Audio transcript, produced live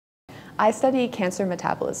I study cancer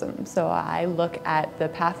metabolism, so I look at the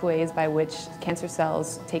pathways by which cancer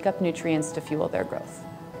cells take up nutrients to fuel their growth.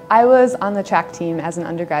 I was on the track team as an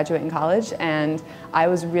undergraduate in college, and I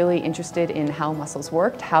was really interested in how muscles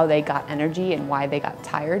worked, how they got energy, and why they got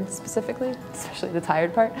tired specifically, especially the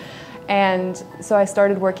tired part. And so I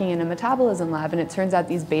started working in a metabolism lab, and it turns out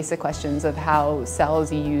these basic questions of how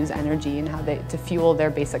cells use energy and how to fuel their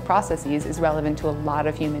basic processes is relevant to a lot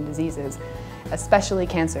of human diseases, especially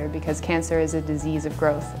cancer, because cancer is a disease of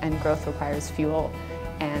growth, and growth requires fuel,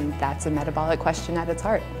 and that's a metabolic question at its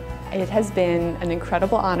heart. It has been an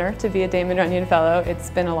incredible honor to be a Damon Runyon Fellow. It's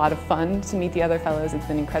been a lot of fun to meet the other fellows. It's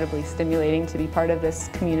been incredibly stimulating to be part of this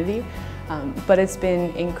community, but it's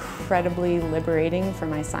been incredibly liberating for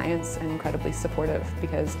my science and incredibly supportive,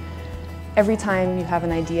 because every time you have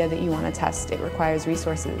an idea that you want to test, it requires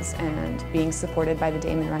resources, and being supported by the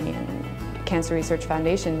Damon Runyon Cancer Research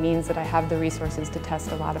Foundation means that I have the resources to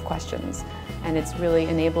test a lot of questions, and it's really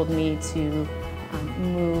enabled me to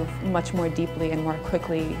move much more deeply and more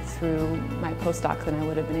quickly through my postdoc than I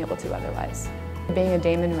would have been able to otherwise. Being a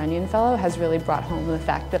Damon Runyon Fellow has really brought home the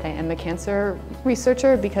fact that I am a cancer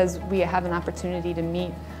researcher, because we have an opportunity to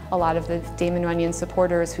meet a lot of the Damon Runyon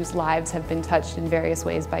supporters whose lives have been touched in various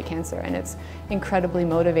ways by cancer, and it's incredibly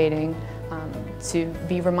motivating to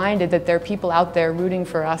be reminded that there are people out there rooting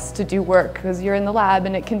for us to do work, because you're in the lab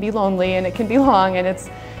and it can be lonely and it can be long, and it's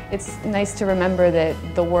nice to remember that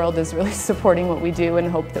the world is really supporting what we do and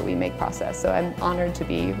hope that we make progress. So I'm honored to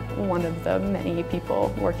be one of the many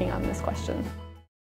people working on this question.